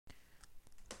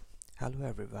Hello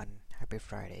everyone, happy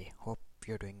Friday. Hope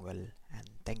you're doing well and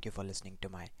thank you for listening to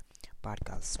my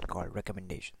podcast called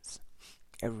Recommendations.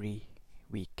 Every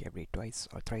week, every twice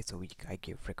or thrice a week, I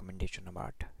give recommendation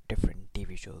about different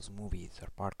TV shows, movies or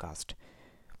podcast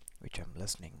which I'm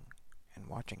listening and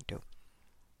watching to.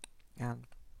 And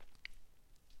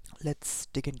let's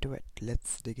dig into it.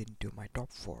 Let's dig into my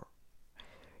top 4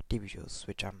 TV shows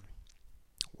which I'm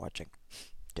watching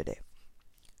today.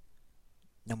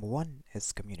 Number 1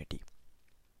 is Community.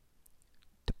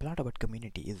 The plot about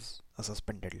Community is a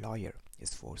suspended lawyer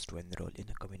is forced to enroll in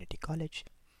a community college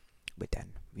with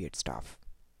an weird staff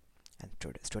and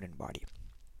student body.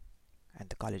 And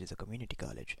the college is a community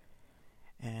college.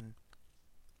 And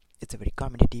it's a very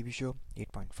comedy TV show,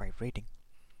 8.5 rating.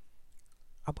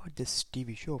 About this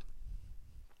TV show,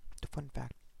 the fun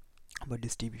fact about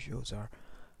this TV shows are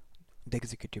the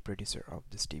executive producer of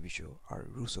this TV show are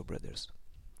Russo brothers.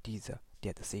 They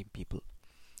are the same people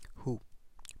who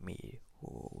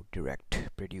who direct,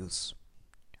 produce,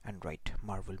 and write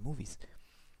Marvel movies,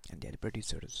 and they are the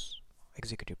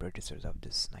executive producers of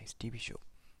this nice TV show.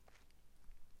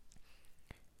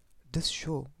 This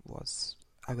show was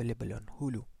available on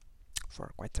Hulu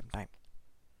for quite some time,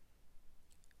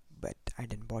 but I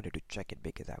didn't bother to check it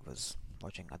because I was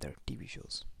watching other TV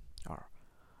shows or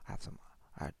I had some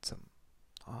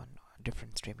on a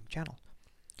different streaming channel.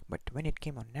 But when it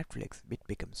came on Netflix, it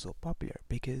became so popular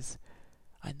because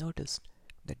I noticed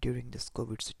that during this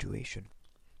COVID situation,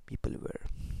 people were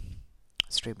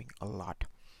streaming a lot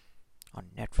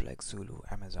on Netflix,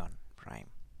 Hulu, Amazon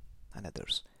Prime, and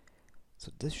others.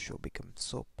 So this show became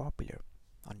so popular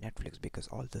on Netflix because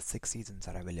all the 6 seasons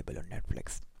are available on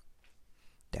Netflix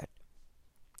that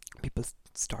people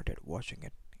started watching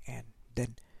it, and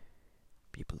then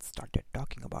people started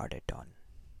talking about it on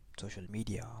social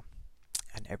media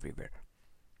and everywhere.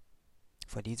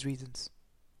 For these reasons,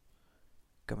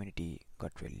 Community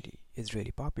is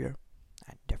really popular,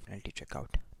 and definitely check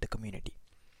out the Community.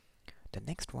 The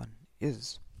next one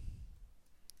is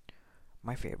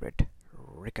my favorite,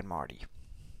 Rick and Morty.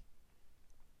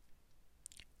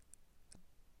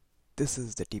 This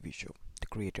is the TV show. The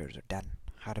creators are Dan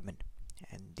Harmon,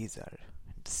 and these are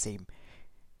the same.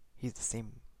 He's the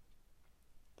same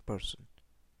person.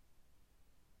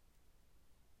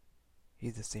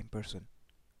 He's the same person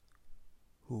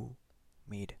who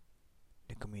made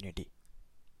the Community.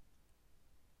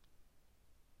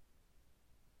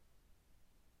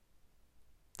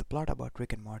 The plot about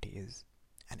Rick and Morty is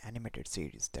an animated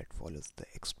series that follows the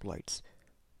exploits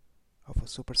of a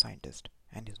super scientist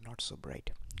and his not so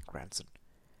bright grandson.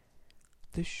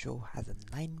 This show has a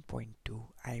 9.2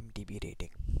 IMDb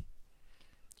rating.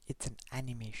 It's an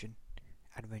animation,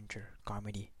 adventure,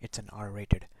 comedy. It's an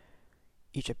R-rated.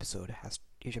 Each episode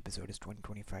is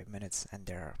 20-25 minutes, and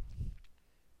there are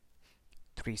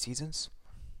 4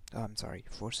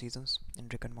 seasons in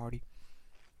Rick and Morty.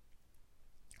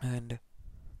 And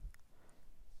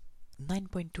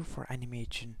 9.2 for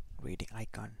animation rating. I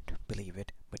can't believe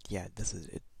it, but yeah, this is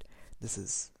it. This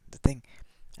is the thing,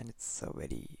 and it's a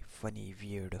very funny,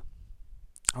 weird,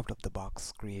 out of the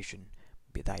box creation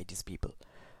by these people.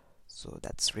 So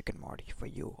that's Rick and Morty for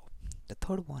you. The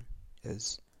third one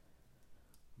is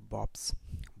Bob's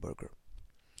Burger.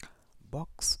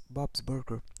 Bob's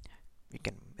Burger.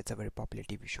 It's a very popular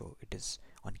TV show. It is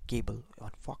on cable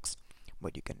on Fox,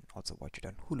 but you can also watch it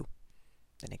on Hulu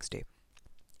the next day.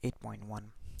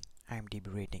 8.1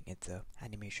 IMDb rating. It's a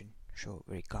animation show,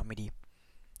 very comedy.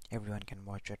 Everyone can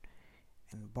watch it.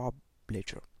 And Bob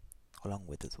Bleacher, along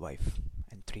with his wife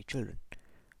and 3 children,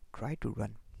 try to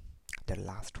run their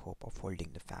last hope of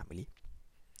holding the family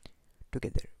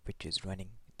together, which is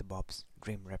running the Bob's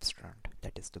Dream Restaurant,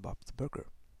 that is the Bob's Burger.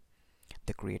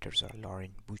 The creators are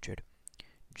Lauren Bouchard,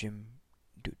 Jim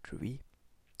Dutrui,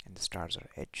 and the stars are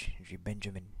Edge, G.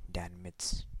 Benjamin, Dan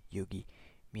Mitz, Yogi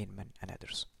Myanmar, and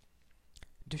others.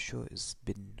 This show has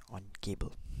been on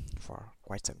cable for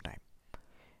quite some time.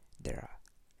 There are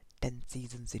 10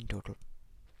 seasons in total,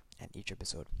 and each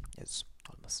episode is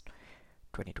almost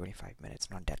 20-25 minutes,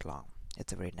 not that long.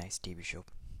 It's a very nice TV show.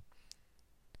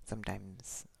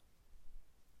 Sometimes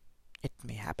it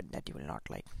may happen that you will not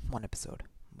like one episode,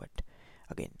 but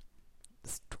again,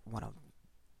 it's one of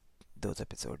those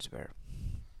episodes where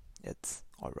it's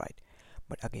alright.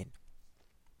 But again,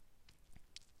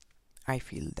 I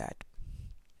feel that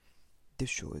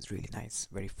this show is really nice,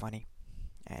 very funny,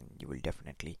 and you will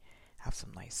definitely have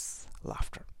some nice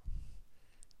laughter.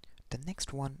 The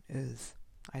next one is,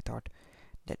 I thought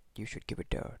that you should give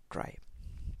it a try.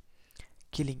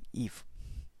 Killing Eve.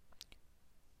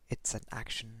 It's an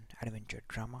action adventure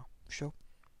drama show.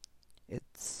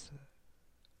 It's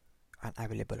and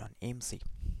available on AMC.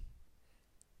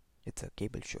 It's a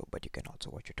cable show, but you can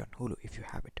also watch it on Hulu if you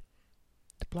have it.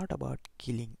 The plot about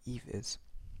Killing Eve is,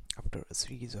 after a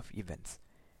series of events,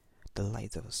 the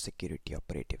lives of a security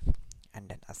operative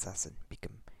and an assassin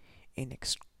become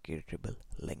inextricably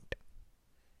linked.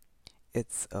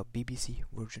 It's a BBC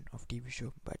version of TV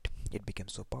show, but it became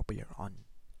so popular on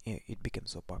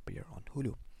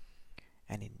Hulu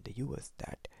and in the US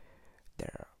that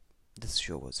there this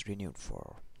show was renewed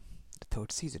for the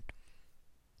third season,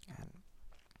 and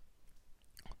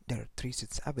there are three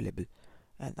seasons available.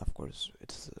 And of course,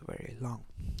 it's a very long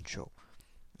show,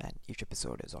 and each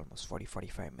episode is almost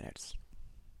 40-45 minutes,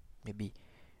 maybe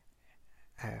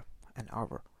an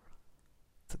hour.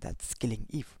 So that's Killing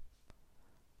Eve.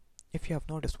 If you have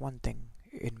noticed one thing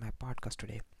in my podcast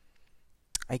today,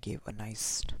 I gave a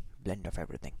nice blend of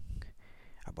everything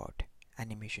about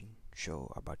animation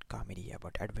show, about comedy,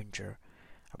 about adventure,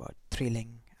 about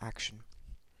thrilling action,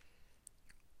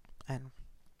 and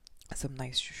some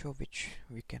nice show which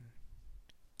we can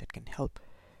that can help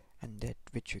and that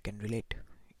which you can relate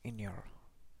in your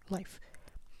life.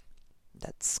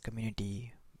 That's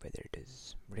Community, whether it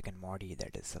is Rick and Morty,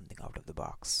 that is something out of the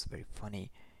box, very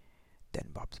funny, then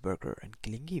Bob's Burger and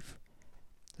Killing Eve.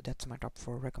 So that's my top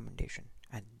 4 recommendation,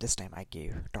 and this time I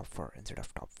gave top 4 instead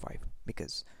of top 5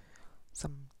 because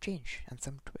some change and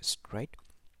some twist, right?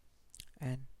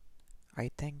 And I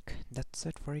think that's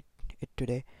it for it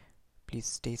today. Please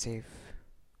stay safe,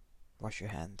 wash your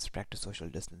hands, practice social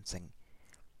distancing,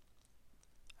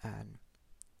 and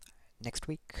next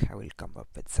week I will come up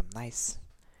with some nice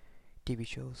TV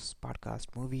shows, podcast,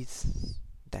 movies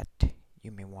that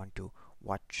you may want to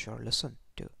watch or listen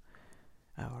to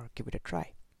or give it a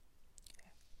try.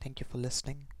 Thank you for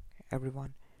listening,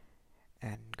 everyone,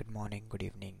 and good morning, good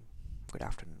evening, good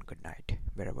afternoon, good night,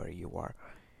 wherever you are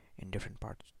in different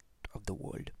parts of the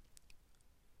world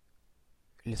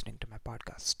listening to my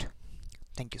podcast.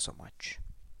 Thank you so much.